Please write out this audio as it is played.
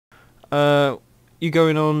You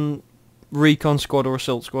going on recon squad or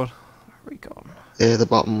assault squad? Recon. Yeah, the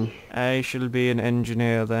bottom. I shall be an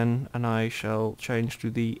engineer then, and I shall change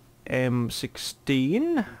to the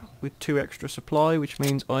M16 with 2 extra supply, which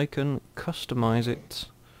means I can customize it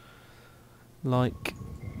like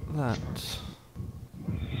that.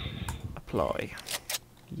 Apply.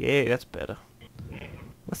 Yeah, that's better.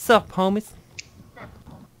 What's up, homies?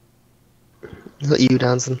 Is that you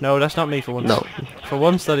dancing? No, that's not me for once. No. For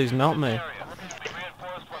once, that is not me.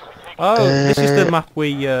 Oh, this is the map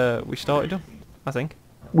we started on, I think.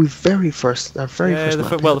 Our very first map.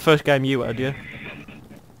 Well, the first game you had, yeah.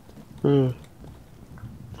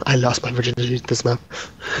 I lost my virginity to this map.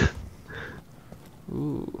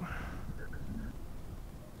 Ooh.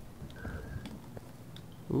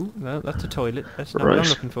 Ooh, no, that's a toilet. That's not what I'm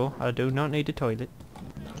looking for. I do not need a toilet.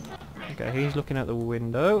 Okay, he's looking out the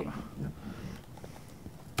window.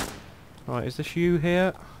 Right, is this you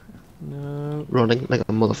here? No. Running like a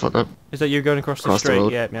motherfucker. Is that you going across the street?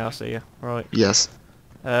 Road. Yeah, I see you. Right. Yes.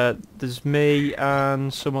 There's me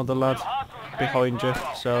and some other lad behind you,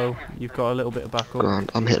 so you've got a little bit of backup. Grand.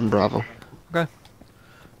 I'm hitting Bravo. Okay.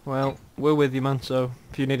 Well, we're with you, man, so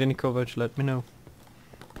if you need any coverage, let me know.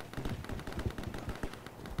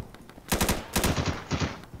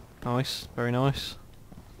 Nice, very nice.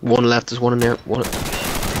 One left, there's one in there. One.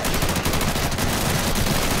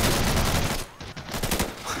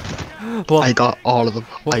 What? I got all of them.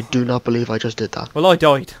 What? I do not believe I just did that. Well, I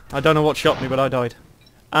died. I don't know what shot me, but I died.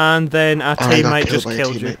 And then our And I got teammate killed just by a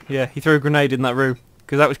killed you. teammate. Yeah, he threw a grenade in that room,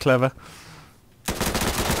 because that was clever.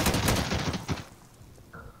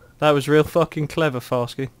 That was real fucking clever,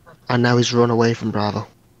 Farsky. And now he's run away from Bravo.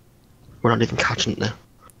 We're not even catching it now.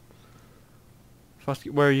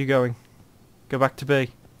 Farsky, where are you going? Go back to B.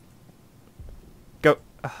 Go.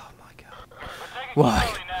 Oh my god.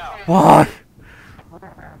 Why? Why?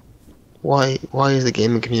 Why is the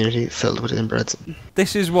gaming community filled with inbreds?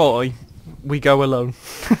 This is why we go alone.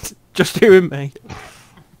 Just you and me.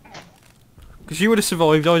 Because you would have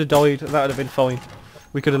survived, I'd have died, that would have been fine.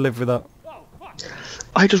 We could have lived with that.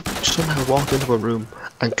 I just somehow walked into a room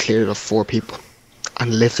and cleared of 4 people.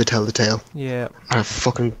 And lived to tell the tale. Yeah. And a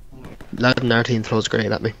fucking lad in our team throws a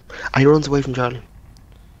grenade at me. And he runs away from Charlie.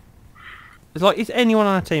 It's like, is anyone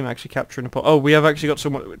on our team actually capturing a pot? Oh, we have actually got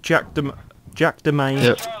someone, Jack Demain.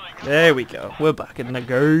 Yep. There we go, we're back in the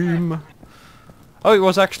game. Oh, it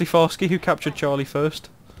was actually Farsky who captured Charlie first.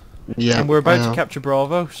 Yeah. And we're about to capture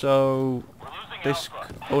Bravo, so... This...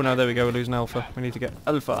 Oh no, there we go, we're losing Alpha. We need to get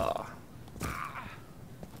Alpha.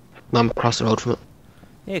 I'm across the road from it.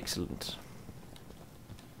 Excellent.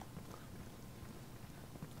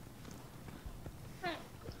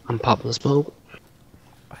 I'm popping the smoke.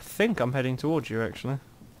 I think I'm heading towards you, actually.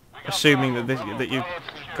 Assuming that that you've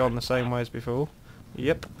gone the same way as before.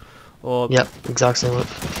 Yep. Or... Yep, exact same way.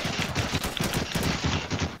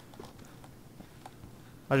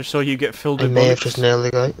 I just saw you get filled I with may have bullets. just nailed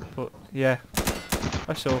the guy. But, yeah.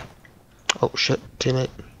 I saw. Oh shit, teammate.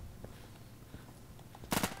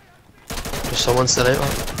 There's someone still out.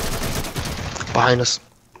 Behind us.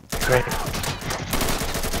 Great.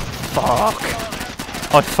 Fuck.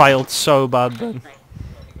 I failed so bad then.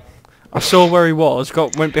 I saw where he was,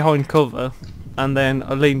 went behind cover, and then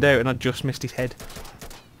I leaned out and I just missed his head.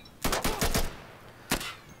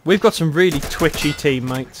 We've got some really twitchy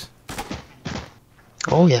teammates.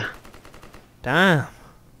 Oh yeah. Damn.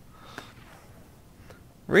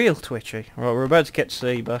 Real twitchy. Right, we're about to get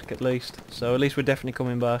C back at least, so at least we're definitely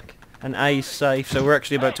coming back. And A's safe, so we're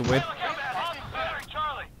actually about to win.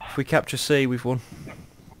 If we capture C, we've won.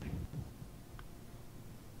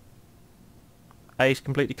 A's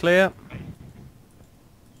completely clear.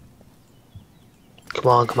 Come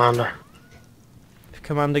on, Commander. If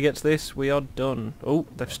Commander gets this, we are done. Oh,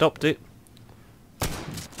 they've stopped it.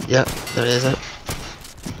 Yep, there is it.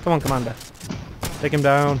 Come on, Commander. Take him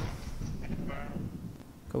down.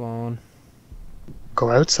 Come on. Go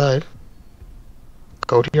outside.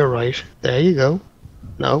 Go to your right. There you go.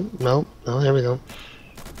 No, no, no, there we go.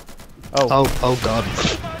 Oh. Oh god.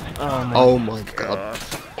 Oh my god.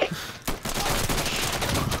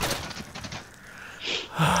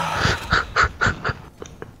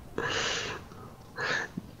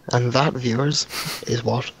 And that, viewers, is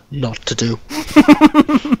what not to do.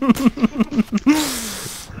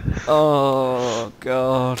 Oh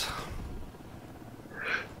god.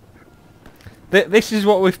 This is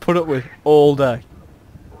what we've put up with all day.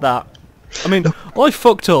 That. I mean, I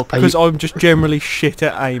fucked up because I'm just generally shit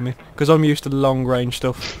at aiming, because I'm used to long range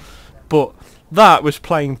stuff. But that was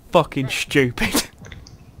plain fucking stupid.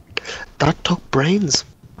 That took brains.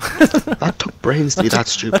 That took brains to be that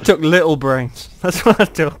stupid. That took little brains. That's what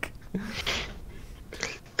that took.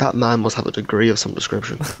 That man must have a degree of some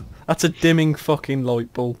description. That's a dimming fucking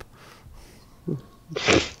light bulb.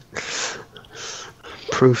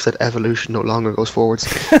 Proof that evolution no longer goes forwards.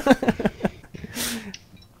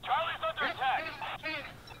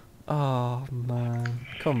 Oh man,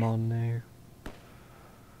 come on now.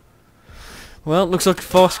 Well, looks like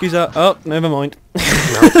Forsky's out. Oh, never mind.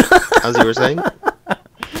 No, as you were saying.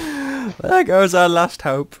 There goes our last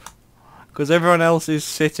hope. Because everyone else is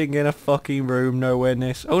sitting in a fucking room nowhere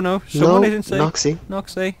near... Oh no, someone isn't saying... Noxie.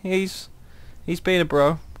 Noxie, he's being a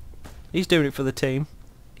bro. He's doing it for the team.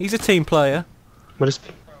 He's a team player. What is...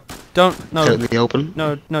 Don't, no. Out in the open.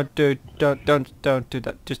 No, dude, don't do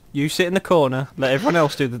that. Just, you sit in the corner, let everyone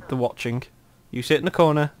else do the watching. You sit in the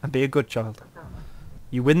corner and be a good child.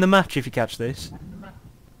 You win the match if you catch this.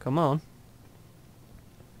 Come on.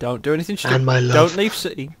 Don't do anything stupid. And my love. Don't leave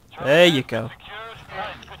city. There you go.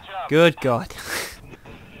 Good God.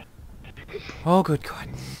 Oh, good God.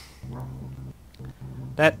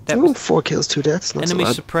 That Ooh, was 4 kills, 2 deaths. Not enemy so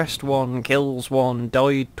bad. suppressed 1, kills 1,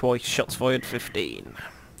 died twice, shots fired 15.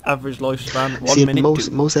 Average lifespan 1 See, minute.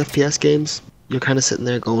 most FPS games, you're kind of sitting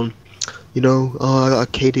there going, you know, oh, I got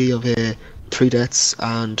a KD of 3 deaths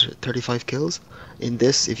and 35 kills. In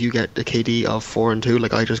this, if you get a KD of 4 and 2,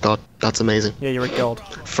 like I just got, that's amazing. Yeah, you're a god.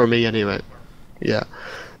 For me, anyway. Yeah.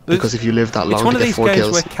 Because if you live that long It's one to of get these 4 games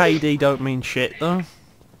kills. where KD don't mean shit, though.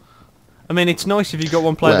 I mean, it's nice if you've got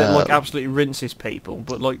one player that like Well- absolutely rinses people,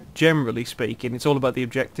 but like generally speaking, it's all about the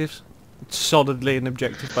objectives. It's solidly an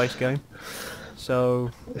objective-based game. So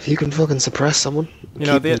If you can fucking suppress someone, You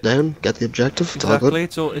know, keep them down, get the objective, it's all good.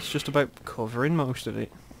 exactly, it's just about covering most of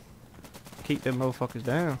it. Keep them motherfuckers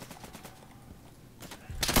down.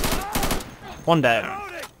 One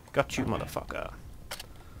down. Got you, motherfucker.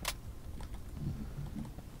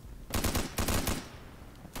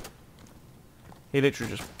 He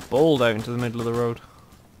literally just balled out into the middle of the road.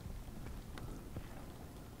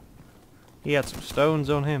 He had some stones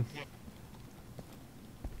on him.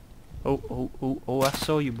 Oh, I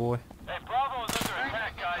saw you, boy. Hey, Bravo is under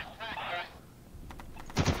attack, guys.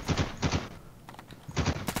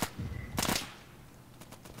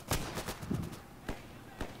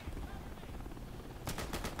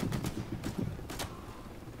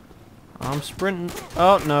 I'm sprinting.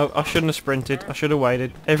 Oh no, I shouldn't have sprinted. I should have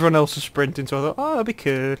waited. Everyone else was sprinting, so I thought, oh, that'd be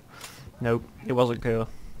cool. Nope, it wasn't cool.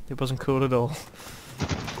 It wasn't cool at all.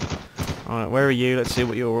 Alright, where are you? Let's see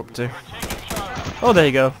what you're up to. Oh, there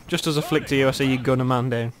you go. Just as I flick to you, I see you gun a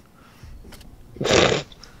man down.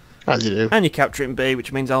 As you do. And you're capturing B,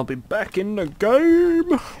 which means I'll be back in the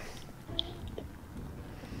game.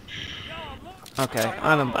 Okay,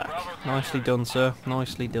 and I'm back. Nicely done, sir.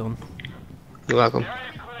 Nicely done. You're welcome.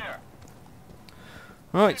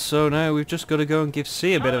 Right, so now we've just got to go and give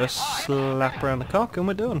C a bit of a slap around the cock, and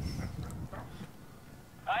we're done.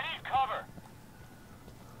 I need cover.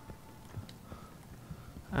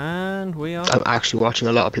 And we are... I'm actually watching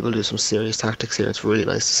a lot of people do some serious tactics here. It's really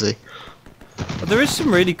nice to see. There is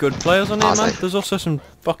some really good players on here, man. Honestly. There's also some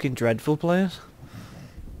fucking dreadful players.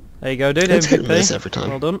 There you go, dude. It's hit and MVP. miss every time.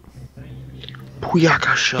 Well done.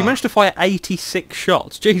 Booyaka shot. You managed to fire 86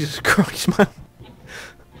 shots. Jesus Christ, man.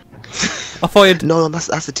 I fired... No,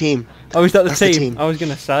 that's the team. Oh, is that the That's the team? team. I was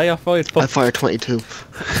going to say, I fired... I fired 22.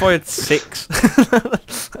 fired 6.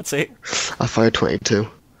 That's it. I fired 22.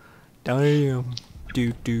 Damn.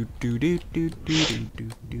 Do do do do do do do do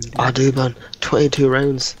do. Oh, dude, man, 22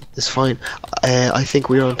 rounds is fine. I think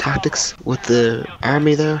we were on tactics with the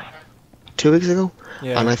army there 2 weeks ago,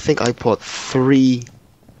 Yeah. and I think I put three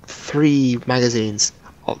magazines,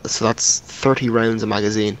 so that's 30 rounds a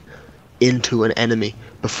magazine, into an enemy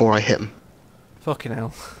before I hit him. Fucking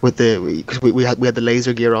hell. With because we had the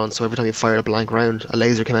laser gear on, so every time you fired a blank round, a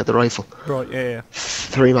laser came out the rifle. Right, yeah.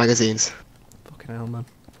 3 magazines. Fucking hell, man.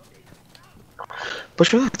 But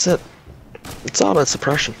sure, that's it. It's all about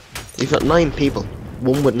suppression. You've got 9 people,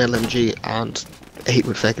 1 with an LMG and 8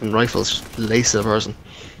 with fucking rifles, lace a person.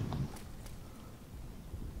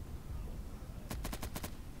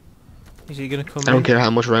 Is he gonna come I don't in? care how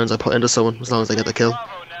much rounds I put into someone, as long as I get the kill.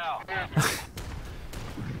 Bravo now.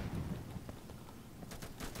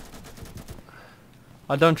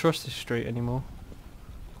 I don't trust this street anymore.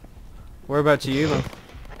 Whereabouts are you, man?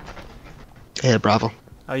 Yeah, bravo.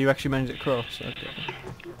 Oh, you actually managed to cross? Okay.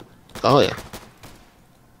 Oh yeah.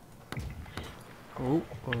 Oh.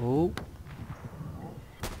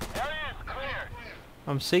 Area is clear.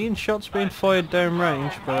 I'm seeing shots being fired down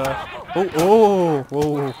range, but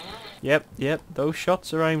oh. Yep, those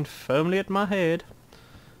shots are aimed firmly at my head.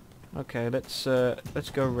 Okay, let's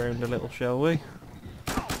go round a little, shall we?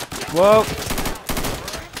 Whoa!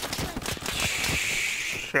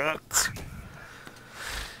 shit.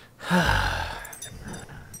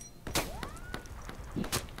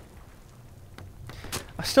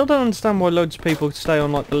 I still don't understand why loads of people stay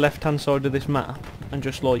on like the left-hand side of this map and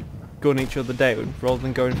just like gun each other down rather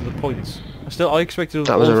than going for the points. I expected all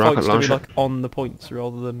fights to be like on the points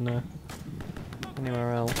rather than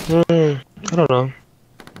anywhere else. I don't know.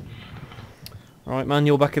 Right, man,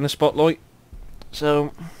 you're back in the spotlight.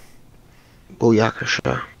 So. Booyaka, sure.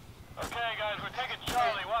 Okay, guys, we're taking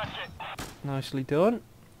Charlie. Watch it. Nicely done.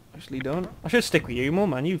 Nicely done. I should stick with you more,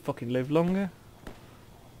 man. You fucking live longer.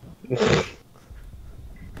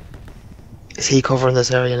 Is he covering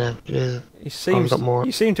this area now? Yeah. You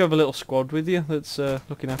seem to have a little squad with you that's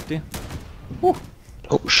looking after you. Woo.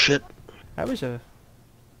 Oh shit. That was a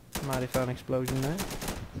mighty fun explosion there.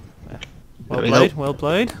 Yeah. Well There we played, go. well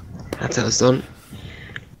played. That's how it's done.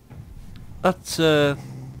 That's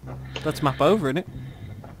map over, innit?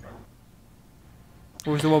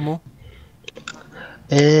 Or was there one more?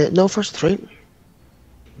 No, first 3.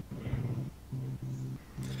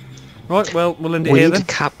 Right, well, we'll end it We here need then.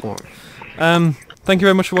 to cap more. Thank you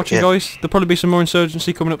very much for watching, Yeah. guys. There'll probably be some more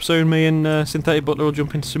Insurgency coming up soon. Me and SyntheticButler will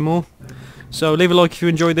jump into some more. So leave a like if you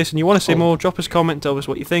enjoyed this and you want to see more. Drop us a comment, tell us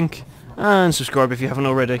what you think, and subscribe if you haven't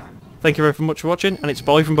already. Thank you very much for watching, and it's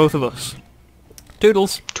bye from both of us.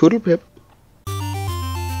 Toodles. Toodle pip.